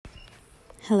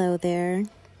Hello there.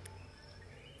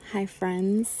 Hi,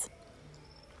 friends.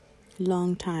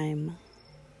 Long time.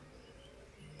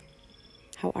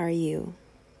 How are you?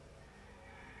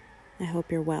 I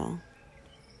hope you're well.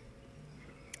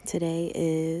 Today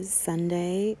is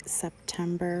Sunday,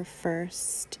 September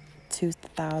 1st,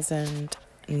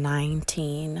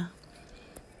 2019.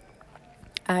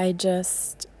 I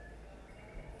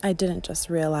didn't just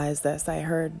realize this. I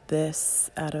heard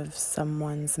this out of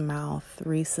someone's mouth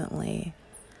recently,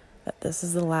 that this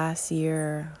is the last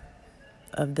year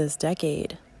of this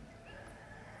decade.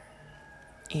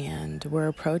 And we're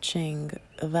approaching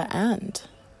the end.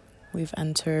 We've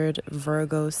entered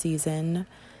Virgo season.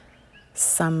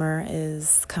 Summer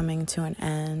is coming to an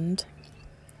end.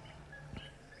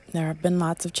 There have been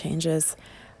lots of changes.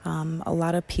 A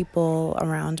lot of people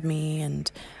around me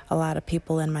and a lot of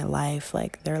people in my life,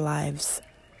 like their lives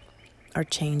are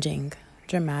changing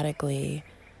dramatically.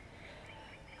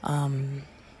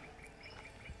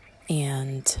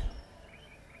 And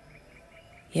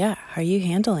yeah, how are you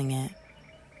handling it?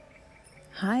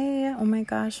 Hi, oh my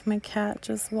gosh, my cat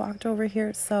just walked over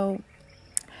here. So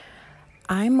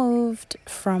I moved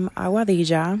from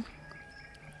Aguadilla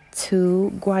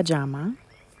to Guayama,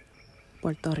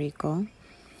 Puerto Rico.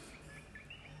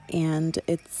 And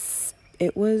it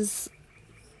was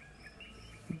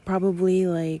probably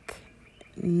like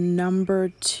number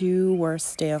 2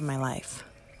 worst day of my life.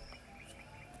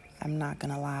 I'm not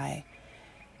gonna lie.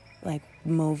 Like,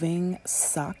 moving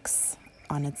sucks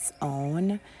on its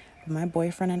own. My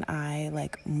boyfriend and I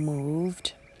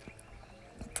moved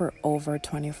for over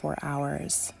 24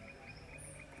 hours.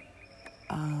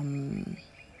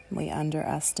 We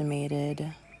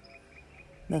underestimated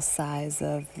the size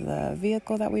of the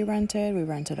vehicle that we rented. We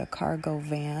rented a cargo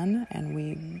van, and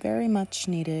we very much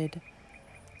needed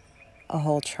a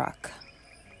whole truck.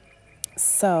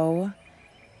 So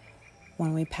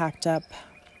when we packed up,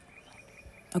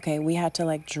 we had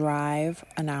to drive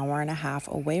an hour and a half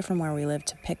away from where we lived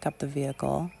to pick up the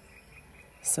vehicle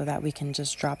so that we can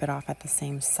just drop it off at the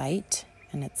same site,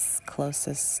 and it's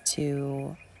closest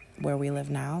to where we live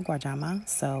now, Guayama.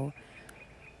 So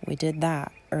we did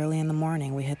that early in the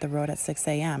morning. We hit the road at 6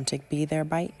 a.m. to be there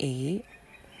by 8.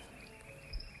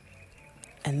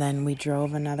 And then we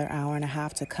drove another hour and a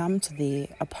half to come to the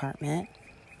apartment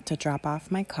to drop off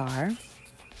my car.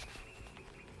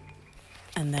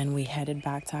 And then we headed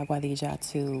back to Aguadilla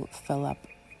to fill up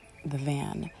the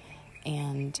van.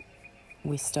 And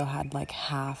we still had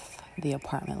half the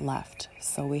apartment left.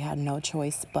 So we had no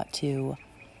choice but to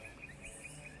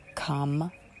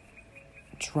come,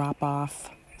 drop off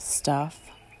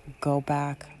stuff, go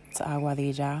back to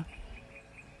Aguadilla,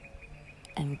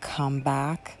 and come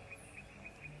back.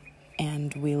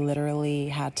 And we literally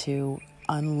had to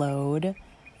unload.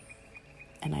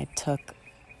 And I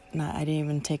didn't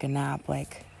even take a nap.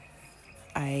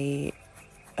 I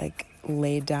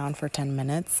laid down for 10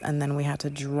 minutes, and then we had to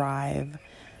drive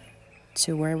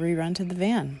to where we rented the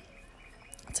van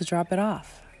to drop it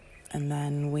off. And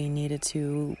then we needed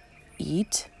to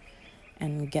eat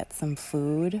and get some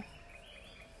food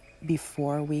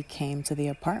before we came to the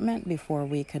apartment, before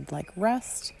we could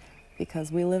rest, because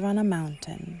we live on a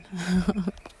mountain.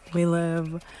 We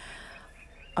live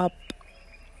up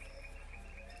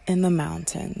in the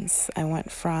mountains. I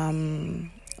went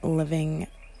from living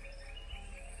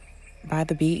by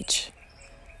the beach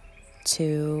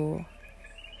to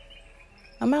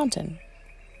a mountain.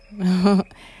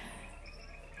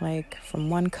 From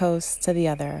one coast to the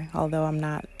other. Although I'm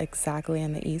not exactly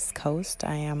in the East Coast,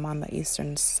 I am on the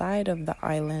eastern side of the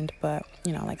island, but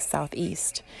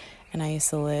southeast. And I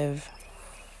used to live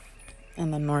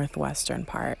in the northwestern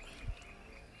part.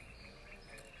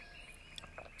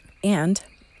 And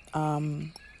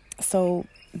so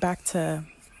back to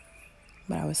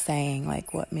what I was saying,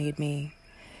 what made me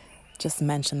just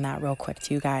mention that real quick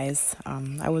to you guys.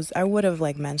 I would have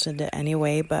mentioned it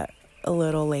anyway, but a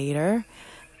little later.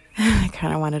 I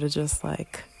kind of wanted to just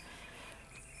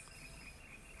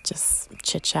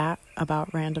chit chat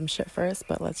about random shit first,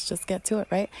 but let's just get to it,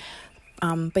 right?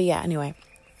 But yeah, anyway,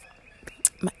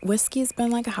 Whiskey's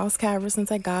been a house cat ever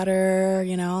since I got her.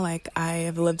 I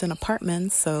have lived in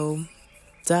apartments, so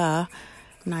duh,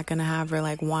 I'm not gonna have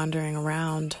her wandering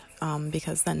around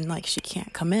because then she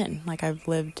can't come in.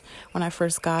 When I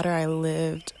first got her, I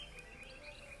lived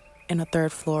in a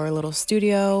 3rd floor little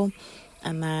studio,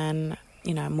 and then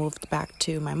I moved back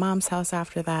to my mom's house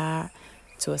after that,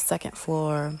 to a 2nd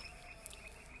floor.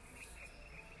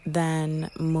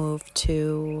 Then moved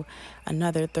to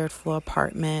another 3rd floor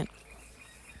apartment.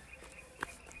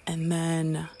 And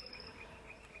then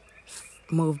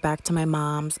moved back to my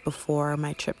mom's before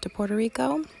my trip to Puerto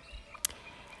Rico.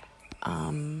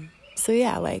 So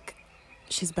yeah, like,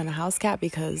 she's been a house cat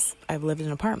because I've lived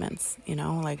in apartments, you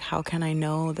know? Like, how can I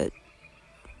know that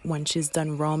when she's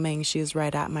done roaming, she's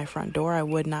right at my front door? I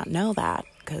would not know that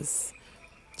because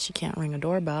she can't ring a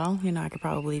doorbell. You know, I could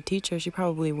probably teach her. She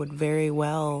probably would very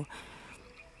well,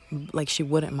 like, she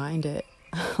wouldn't mind it.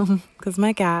 Because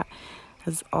my cat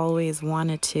has always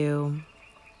wanted to,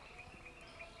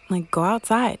 like, go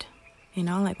outside. You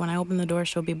know, like, when I open the door,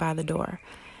 she'll be by the door.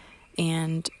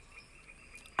 And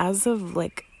as of,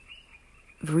 like,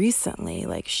 recently,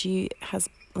 like, she has,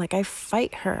 like, I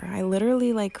fight her. I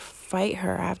literally, like, fight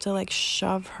her. I have to, like,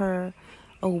 shove her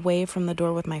away from the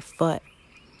door with my foot.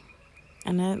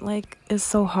 And it, like, is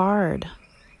so hard.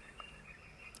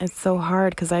 It's so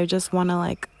hard because I just want to,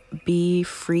 like, be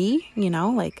free, you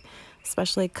know, like,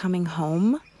 especially coming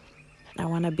home. I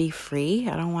want to be free.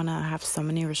 I don't want to have so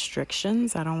many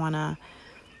restrictions. I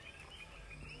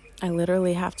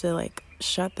literally have to, like,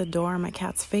 shut the door in my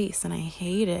cat's face, and I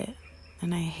hate it.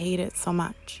 And I hate it so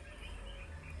much.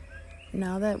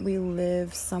 Now that we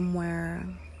live somewhere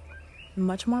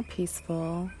much more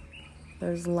peaceful,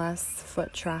 there's less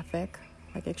foot traffic,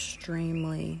 like,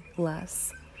 extremely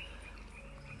less.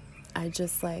 I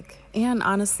just, like, and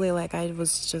honestly, like, I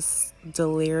was just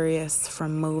delirious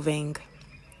from moving.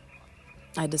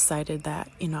 I decided that,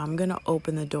 you know, I'm going to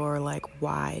open the door, like,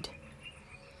 wide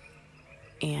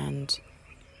and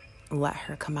let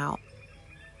her come out.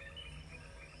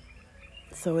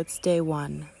 So it's day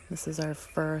one. This is our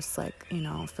first, like, you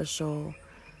know, official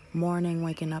morning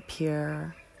waking up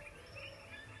here.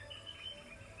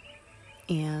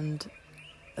 And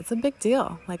it's a big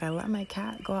deal. Like, I let my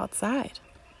cat go outside.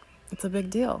 It's a big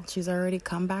deal. She's already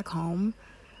come back home.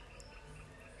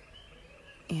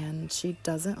 And she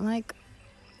doesn't, like,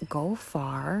 go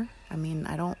far. I mean,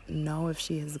 I don't know if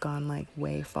she has gone, like,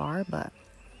 way far, but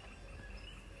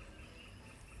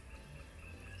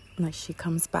like, she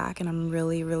comes back and I'm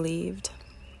really relieved.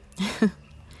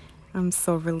 I'm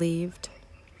so relieved.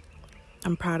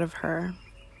 I'm proud of her.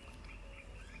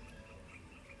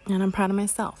 And I'm proud of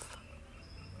myself.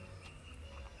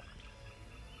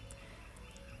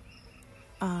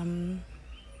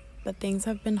 But things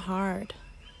have been hard.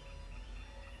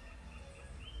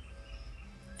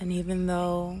 And even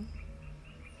though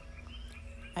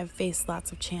I've faced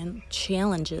lots of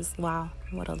challenges, wow,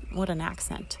 what an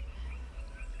accent.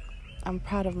 I'm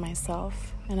proud of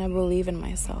myself, and I believe in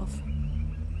myself.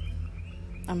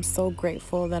 I'm so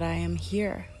grateful that I am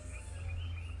here.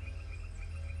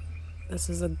 This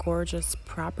is a gorgeous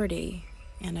property,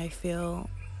 and I feel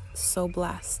so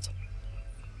blessed.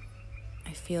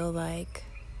 I feel like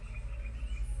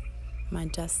my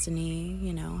destiny,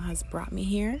 you know, has brought me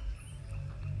here.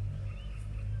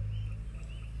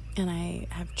 And I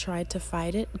have tried to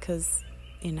fight it because,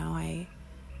 you know, I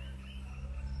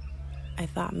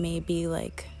thought maybe,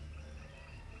 like,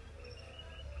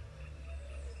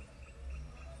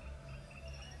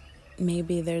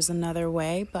 maybe there's another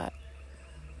way, but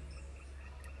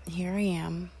here I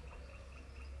am.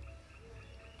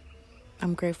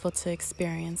 I'm grateful to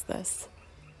experience this.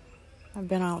 I've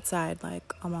been outside,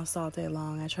 like, almost all day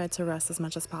long. I tried to rest as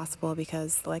much as possible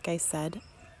because, like I said,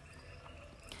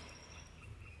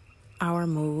 our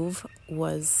move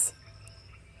was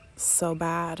so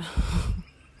bad.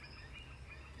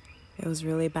 It was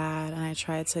really bad, and I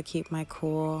tried to keep my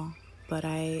cool, but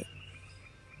I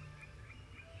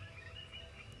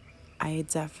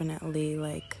definitely,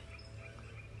 like,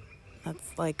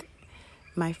 that's, like,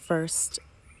 my first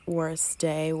worst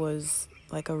day was,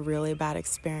 like, a really bad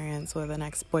experience with an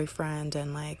ex-boyfriend,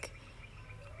 and, like,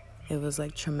 it was,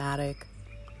 like, traumatic,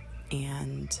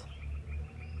 and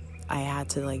I had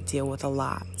to, like, deal with a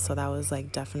lot. So that was,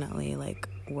 like, definitely, like,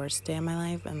 worst day of my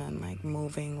life. And then, like,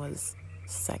 moving was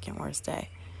second worst day.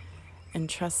 And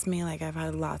trust me, like, I've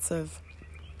had lots of,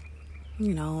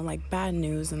 you know, like, bad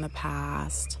news in the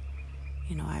past.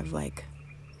 You know, I've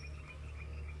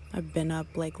been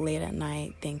up, like, late at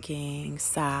night thinking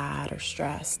sad or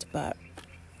stressed. But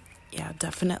yeah,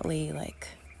 definitely, like,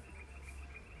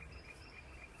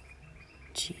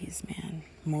 geez, man,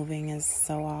 moving is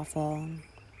so awful.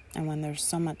 And when there's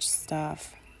so much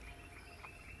stuff,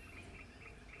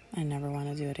 I never want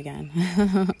to do it again.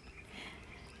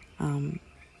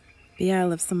 But yeah, I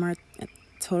live somewhere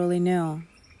totally new.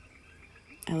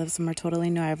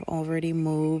 I've already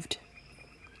moved.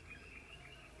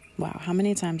 Wow, how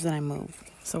many times did I move?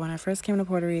 So when I first came to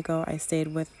Puerto Rico, I stayed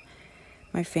with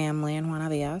my family in Juana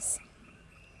Diaz.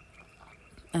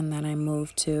 And then I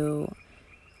moved to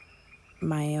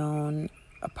my own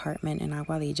apartment in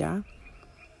Aguadilla.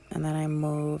 And then I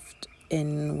moved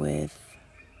in with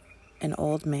an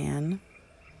old man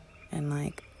and,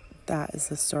 like, that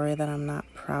is a story that I'm not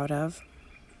proud of.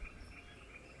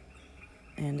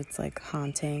 And it's like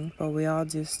haunting, but we all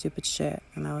do stupid shit.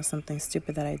 And that was something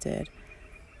stupid that I did.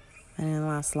 And it didn't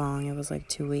last long. It was like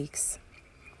 2 weeks.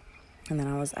 And then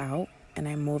I was out and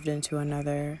I moved into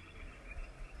another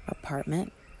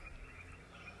apartment.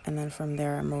 And then from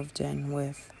there I moved in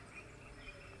with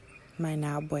my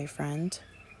now boyfriend.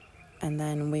 And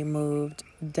then we moved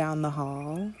down the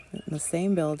hall in the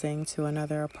same building to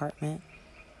another apartment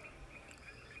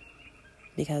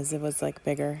because it was like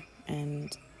bigger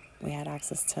and we had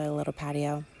access to a little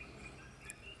patio.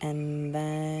 And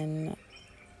then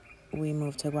we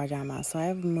moved to Guayama. So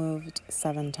I've moved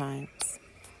 7 times.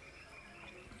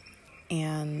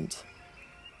 And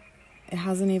it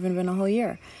hasn't even been a whole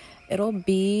year. It'll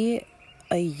be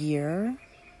a year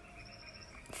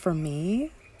for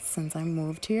me since I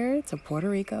moved here to Puerto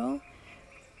Rico,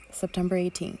 September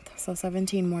 18th. So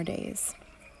 17 more days.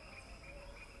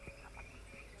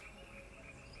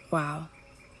 Wow.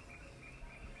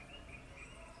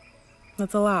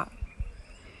 That's a lot.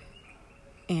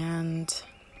 And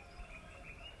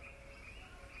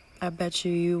I bet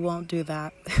you won't do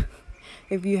that.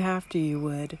 If you have to, you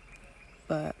would.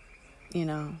 But,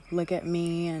 look at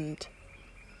me and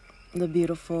the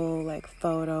beautiful,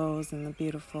 photos and the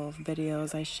beautiful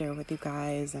videos I share with you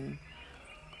guys. And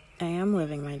I am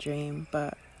living my dream,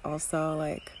 but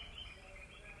also,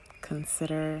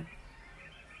 consider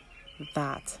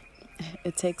that.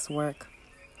 It takes work.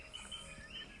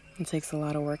 It takes a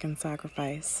lot of work and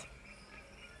sacrifice.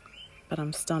 But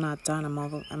I'm still not done.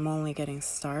 I'm only getting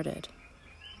started.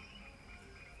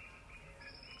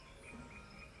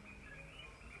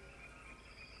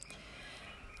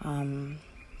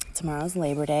 Tomorrow's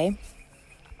Labor Day.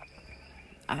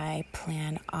 I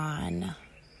plan on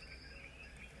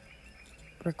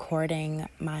recording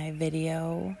my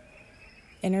video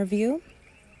interview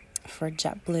for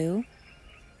JetBlue.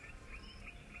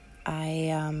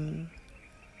 I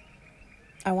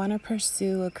want to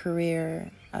pursue a career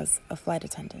as a flight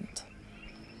attendant.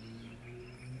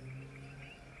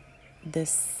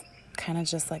 This kind of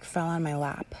just fell on my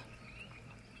lap.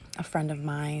 A friend of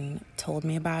mine told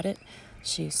me about it.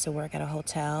 She used to work at a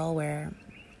hotel where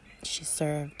she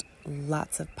served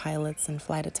lots of pilots and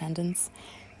flight attendants,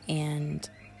 and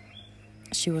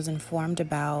she was informed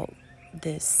about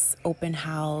this open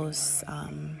house,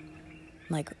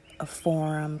 a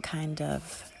forum kind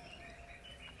of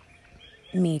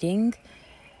meeting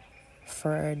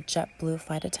for JetBlue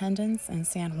flight attendants in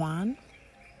San Juan,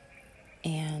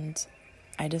 and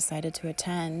I decided to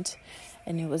attend,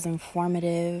 and it was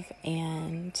informative,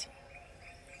 and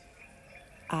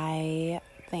I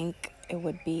think it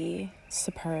would be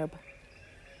superb.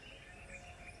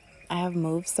 I have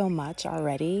moved so much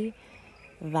already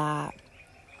that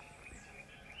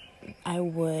I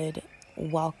would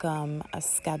welcome a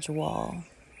schedule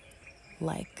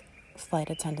like flight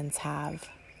attendants have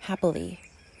happily.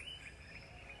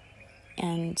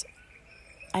 And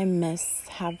I miss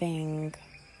having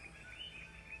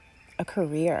a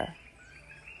career.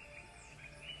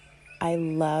 I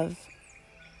love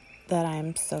that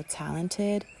I'm so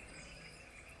talented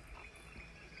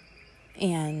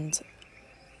and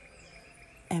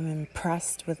am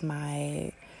impressed with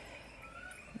my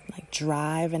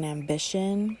drive and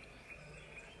ambition.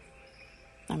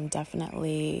 I'm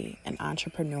definitely an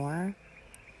entrepreneur.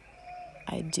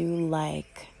 I do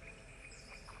like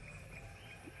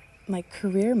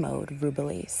career mode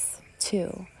Rubelis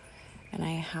too, and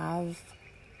I have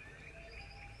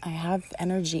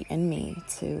energy in me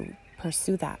to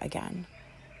pursue that again.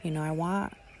 I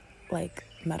want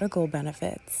medical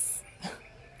benefits.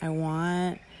 I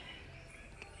want,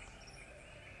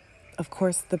 of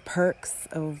course, the perks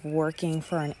of working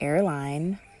for an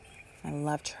airline. I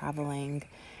love traveling.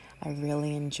 I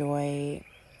really enjoy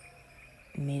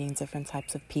meeting different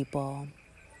types of people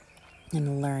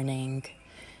and learning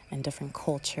and different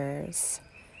cultures.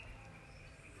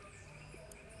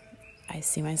 I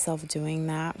see myself doing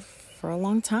that for a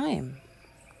long time.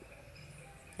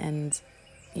 And,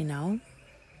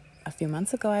 a few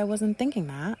months ago, I wasn't thinking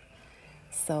that.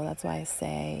 So that's why I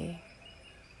say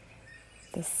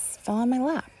this fell on my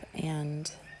lap, and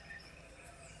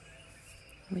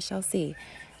we shall see.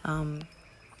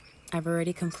 I've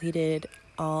already completed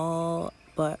all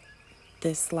but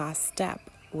this last step,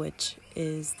 which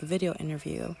is the video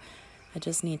interview. I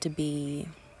just need to be,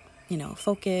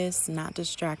 focused, not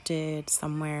distracted,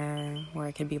 somewhere where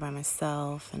I could be by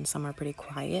myself and somewhere pretty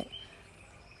quiet.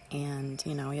 And,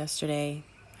 yesterday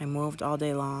I moved all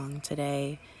day long.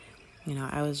 Today,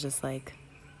 I was just I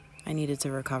needed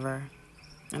to recover,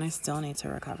 and I still need to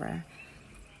recover.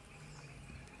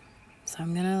 So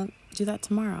I'm gonna do that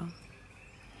tomorrow.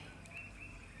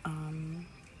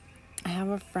 I have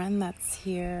a friend that's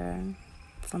here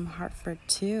from Hartford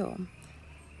too.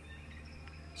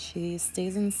 She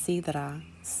stays in Sidra,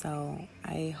 so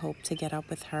I hope to get up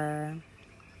with her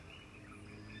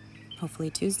hopefully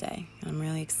Tuesday. And I'm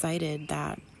really excited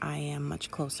that I am much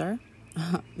closer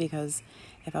because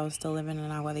if I was still living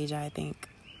in Aguadilla, I think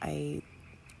I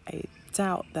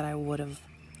doubt that I would have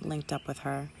linked up with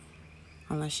her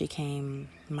unless she came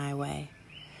my way.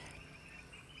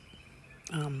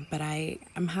 But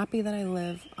I'm happy that I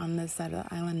live on this side of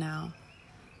the island now.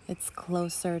 It's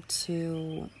closer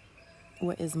to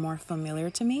what is more familiar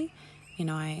to me. You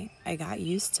know, I got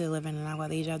used to living in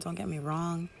Aguadilla, don't get me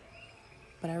wrong.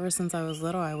 But ever since I was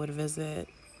little, I would visit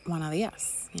Juana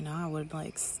Diaz. You know, I would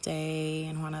stay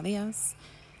in Juana Diaz.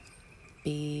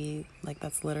 Be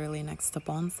that's literally next to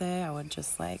Ponce. I would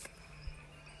just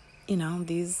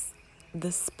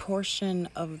this portion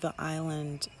of the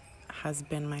island has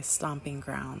been my stomping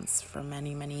grounds for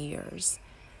many, many years.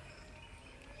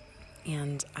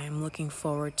 And I'm looking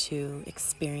forward to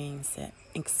experiencing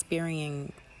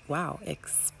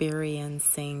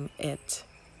it.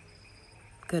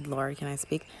 Good Lord, can I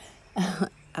speak?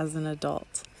 As an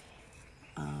adult.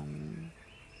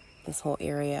 This whole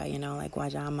area,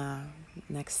 Guayama,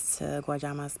 next to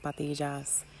Guayama's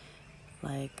Patillas,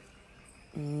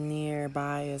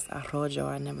 nearby is Arroyo.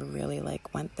 I never really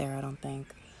went there, I don't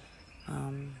think.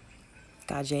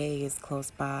 Gajay is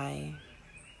close by.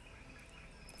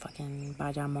 Fucking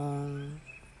Bayamon.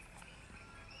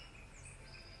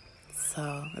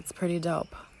 So it's pretty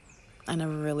dope. I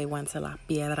never really went to Las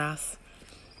Piedras,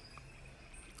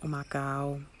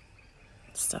 Humacao,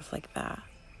 stuff like that.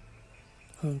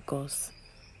 Juncos.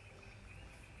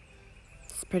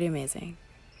 It's pretty amazing.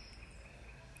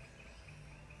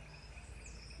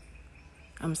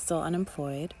 I'm still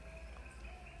unemployed.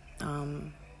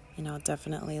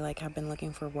 Definitely have been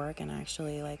looking for work and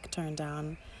actually turned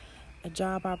down a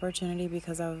job opportunity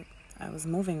because I was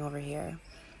moving over here.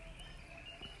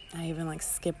 I even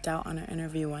skipped out on an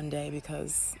interview one day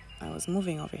because I was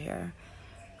moving over here.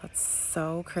 That's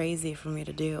so crazy for me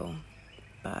to do,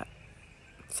 but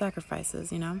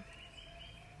sacrifices, You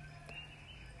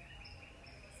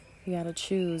gotta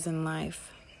choose in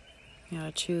life. You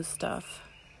gotta choose stuff.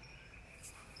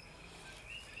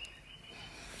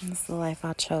 This is the life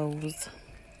I chose.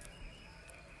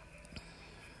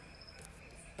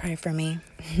 Pray for me.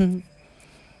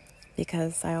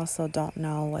 Because I also don't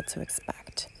know what to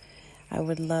expect. I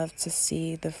would love to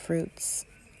see the fruits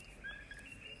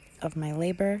of my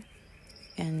labor.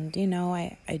 And,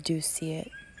 I do see it.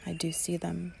 I do see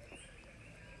them.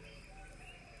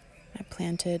 I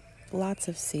planted lots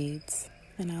of seeds,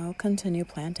 and I'll continue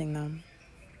planting them.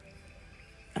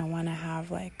 I want to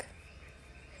have,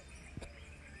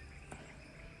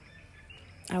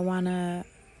 I want to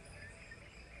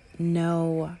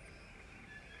know.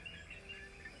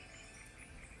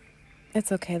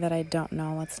 It's okay that I don't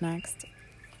know what's next.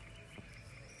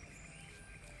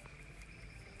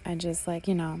 I just I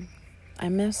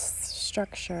miss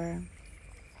structure.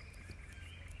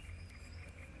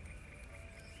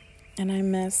 And I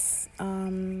miss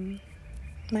my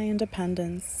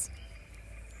independence.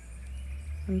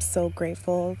 I'm so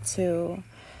grateful to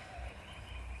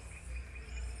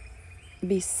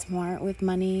be smart with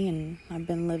money, and I've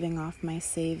been living off my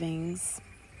savings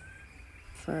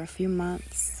for a few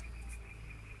months.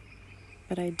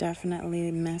 But I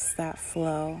definitely miss that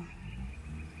flow.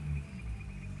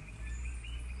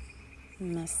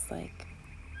 Miss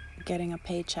getting a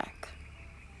paycheck.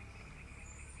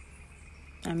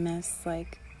 I miss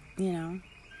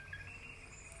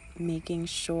making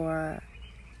sure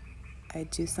I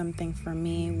do something for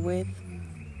me with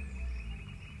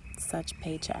such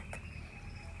paycheck.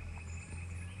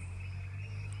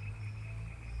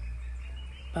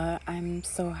 But I'm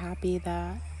so happy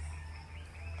that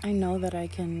I know that I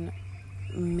can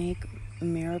make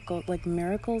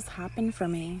miracles happen for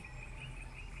me.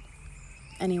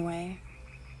 Anyway.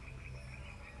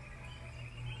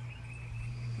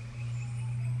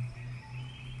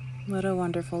 What a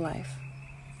wonderful life.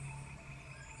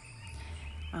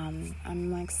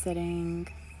 I'm sitting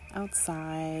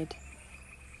outside,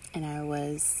 and I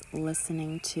was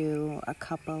listening to a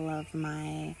couple of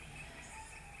my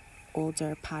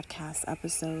older podcast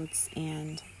episodes,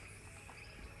 and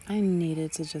I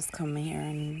needed to just come here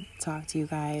and talk to you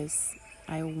guys.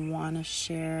 I want to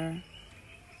share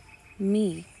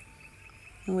me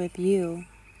with you,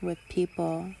 with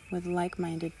people, with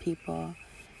like-minded people,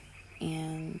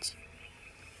 and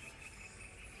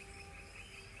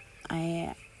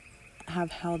I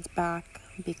have held back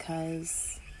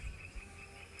because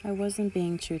I wasn't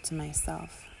being true to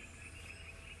myself.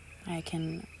 I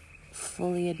can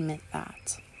fully admit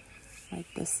that. Like,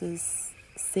 this is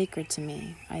sacred to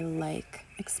me. I like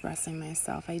expressing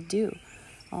myself. I do.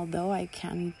 Although I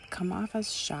can come off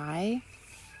as shy,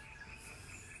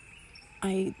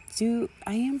 I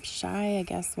am shy, I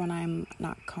guess, when I'm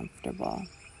not comfortable.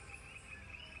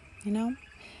 You know?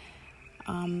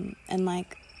 And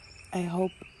like, I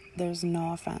hope there's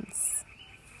no offense,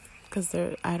 because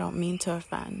I don't mean to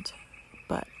offend,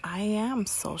 but I am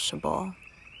sociable.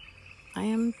 I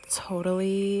am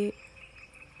totally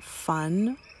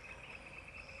fun,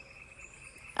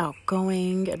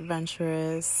 outgoing,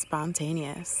 adventurous,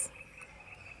 spontaneous.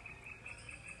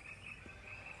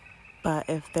 But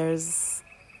if there's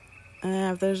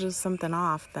just something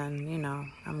off, then, you know,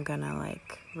 I'm gonna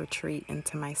like retreat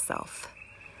into myself.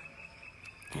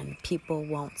 And people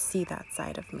won't see that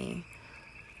side of me.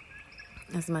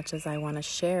 As much as I want to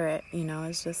share it, you know,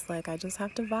 it's just like I just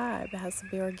have to vibe. It has to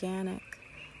be organic.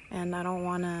 And I don't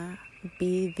want to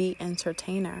be the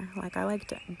entertainer. Like, I like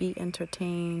to be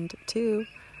entertained too.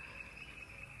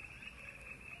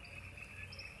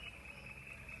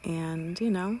 And,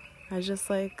 you know, I just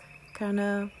like kind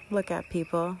of look at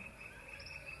people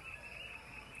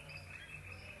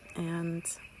and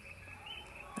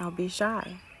I'll be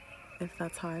shy if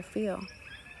that's how I feel.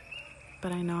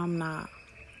 But I know I'm not.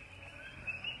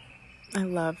 I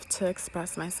love to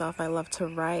express myself. I love to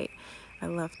write. I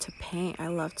love to paint. I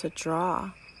love to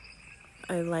draw.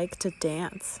 I like to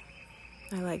dance.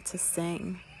 I like to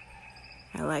sing.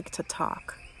 I like to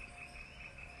talk.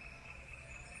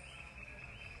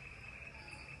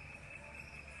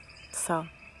 So,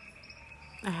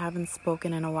 I haven't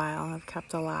spoken in a while. I've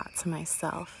kept a lot to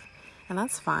myself. And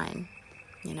that's fine.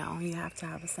 You know, you have to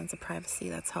have a sense of privacy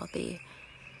that's healthy.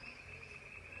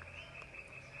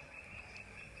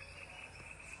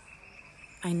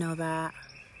 I know that,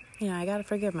 you know, I gotta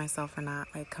forgive myself for not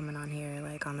like coming on here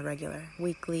like on the regular,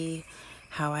 weekly,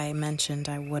 how I mentioned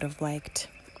I would have liked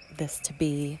this to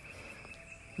be.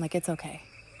 Like, it's okay.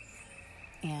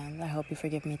 And I hope you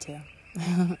forgive me too.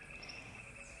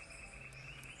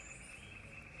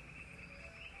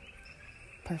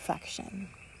 Perfection.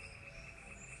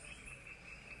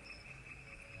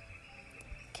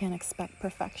 Can't expect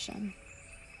perfection.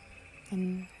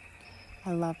 And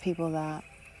I love people that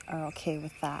are okay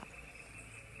with that.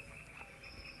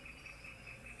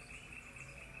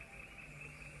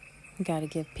 You gotta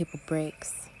give people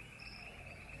breaks.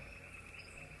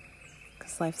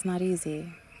 Because life's not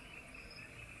easy.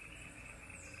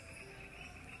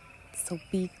 So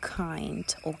be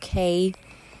kind, okay?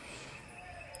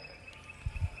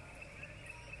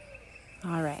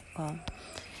 All right, well,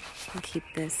 I'll keep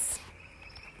this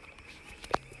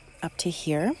up to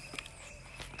here.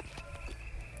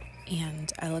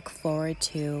 And I look forward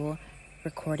to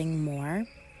recording more,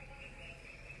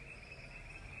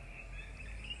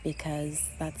 because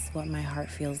that's what my heart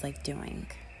feels like doing.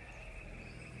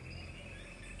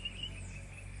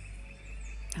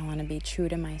 I want to be true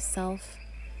to myself,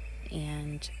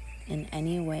 and in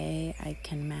any way I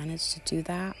can manage to do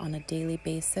that on a daily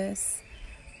basis,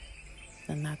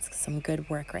 then that's some good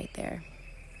work right there.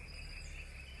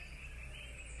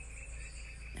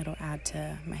 It'll add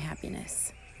to my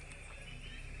happiness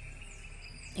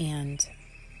and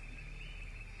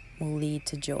will lead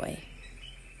to joy.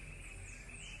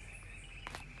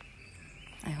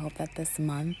 I hope that this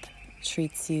month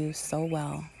treats you so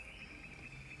well,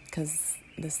 because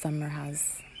this summer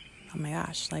has, oh my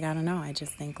gosh, like, I don't know, I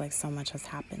just think like so much has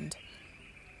happened.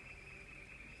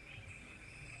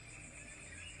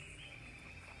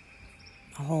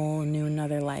 A whole new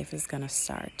another life is gonna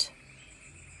start.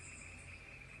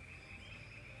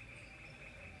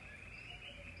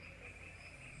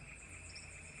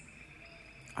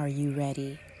 Are you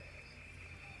ready?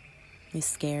 You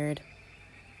scared?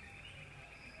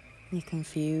 You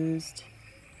confused?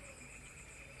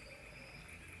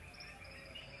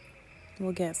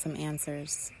 We'll get some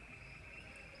answers.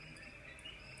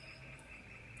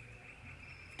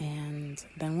 And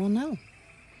then we'll know.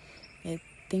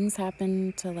 Things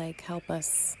happen to like help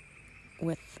us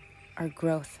with our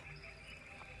growth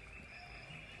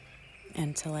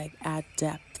and to like add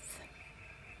depth.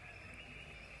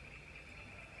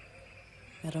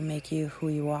 It'll make you who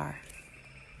you are.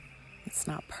 It's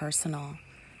not personal.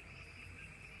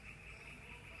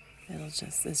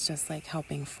 It's just like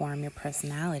helping form your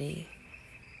personality.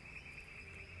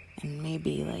 And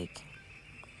maybe like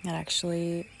it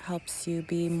actually helps you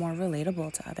be more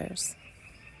relatable to others.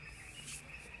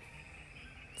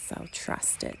 So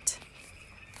trust it.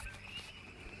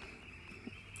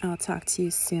 I'll talk to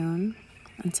you soon.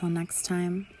 Until next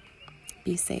time,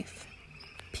 Be safe.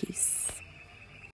 Peace.